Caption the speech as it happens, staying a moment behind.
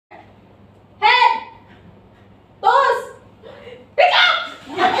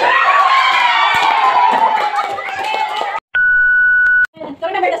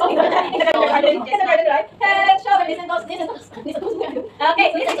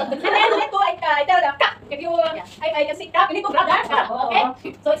And then let go, I tell them, Kap, if you, I can say, Kap, you need to grab that, Kap, okay?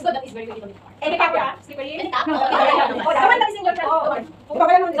 So it's good that it's very good. Any Kap, yeah? Slippery? Any Kap? The one that is in your friend, the one.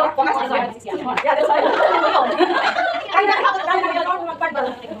 So, focus on this one. Yeah, that's why. Ay, nakakapot ka na, don't mag-part ba?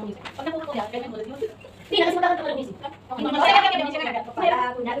 Pag nakuha yan, ganyan mo lang yun. Hindi, nakasama ka ng music. Okay,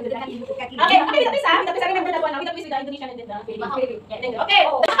 tapos I remember that one. We tapos with the Indonesian and then the Philippines. Okay,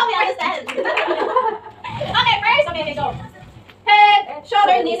 how we understand. Okay, first, okay, go. Head,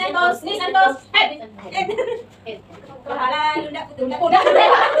 shoulder, knees and toes, head. Kepala, lunak,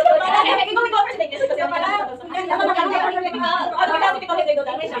 Okay, go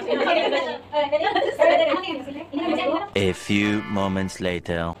first. A few moments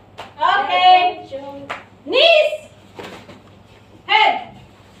later. Okay. Knees. Head.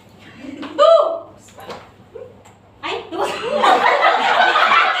 Two. Ay, two.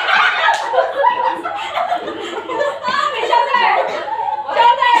 Shoulder.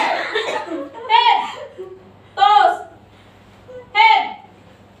 Head. Toes. Head.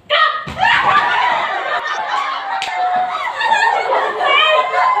 Cup.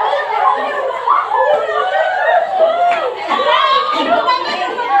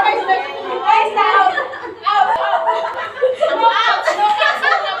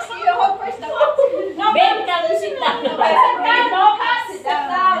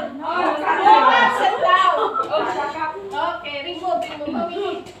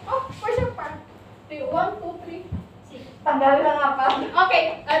 Tanggalin lang apa?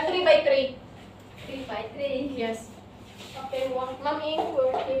 Okay, 3 by 3. 3 by 3. Yes. Okay, one. Mommy, we're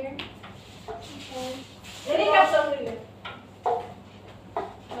here. Okay. Jadi kapsul.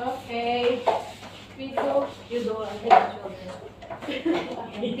 Okay. We do. You do.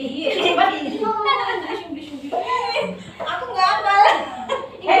 Aku nggak hafal.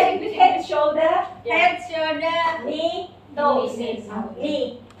 Head, shoulder, head, shoulder, knee, toes.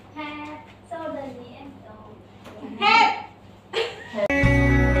 Knee. Head, shoulder, knee, and toe. Head.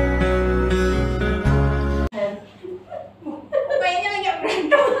 Kayaknya lagi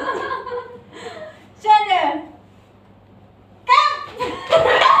berantem. Shoulder. Cup.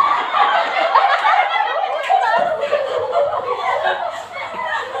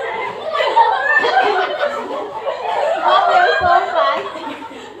 Oh, you're so fast.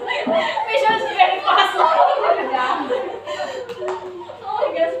 Vision's very fast. Oh my gosh.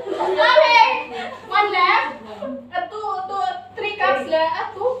 Okay. One left. Three cups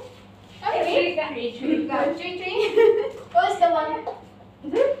left. Two. Okay. Three. What's the one?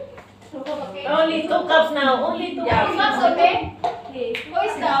 Okay. Only 2 cups now. Only 2 Yeah, cups. cups, okay?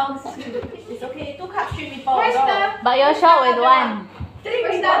 Where's the? It's okay. 2 cups should be poured. Where's the? But you shot with one.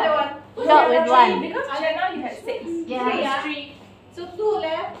 Where's the other one? Shot with one. Because now you have 6. Yeah. Three. So 2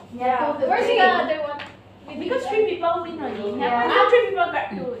 left. Yeah. Where's the other one? Because 3 people win already. Yeah. Now 3 people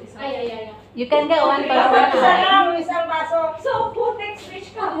got 2. Yeah. You can get one person. Isang baso. So who takes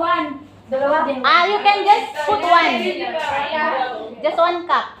which cup? One. Dalawa. You can just put one. Yeah. Just one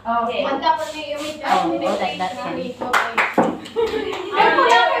cup. Okay. One cup only. You need Oh, like that. Okay. Careful,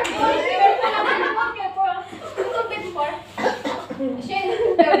 careful. Little bit more. Shane,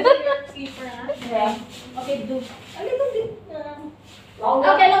 your sleeper, huh? Yeah. Okay, do. A little bit.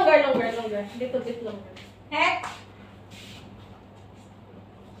 Longer. Okay, longer. Little bit longer. Head.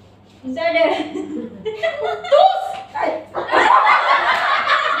 Shoulder. Toes!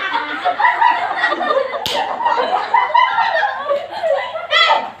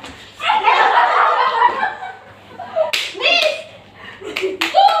 Knees!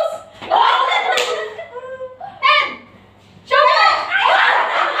 Toes! Head! Shoulder!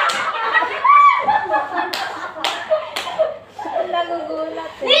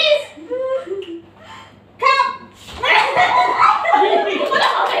 Nagugulat eh. Knees! Cup!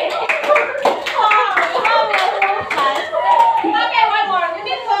 Okay, one more. You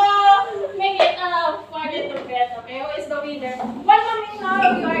need to make it farther to get. Okay, who is the winner? One more minute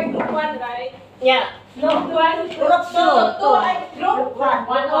now. You are group 1, right? Yeah. No, group 1. Group 2. Group 1.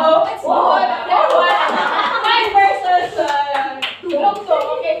 One. Oh, it's good. There's one. 5 versus group 2.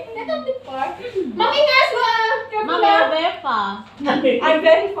 Okay, little bit far. Mommy has careful. Mama, you're very far. I'm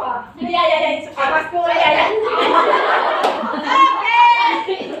very far. Yeah. It's okay. I must go. Yeah.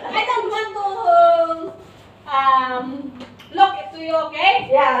 Okay. I don't want to look to you. Okay.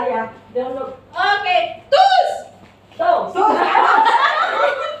 Yeah. Don't look. Okay. Toes. Toes.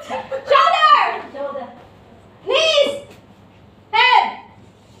 Shoulder. Shoulder. Knees. Head.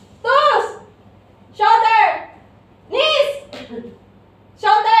 Toes. Shoulder. Knees.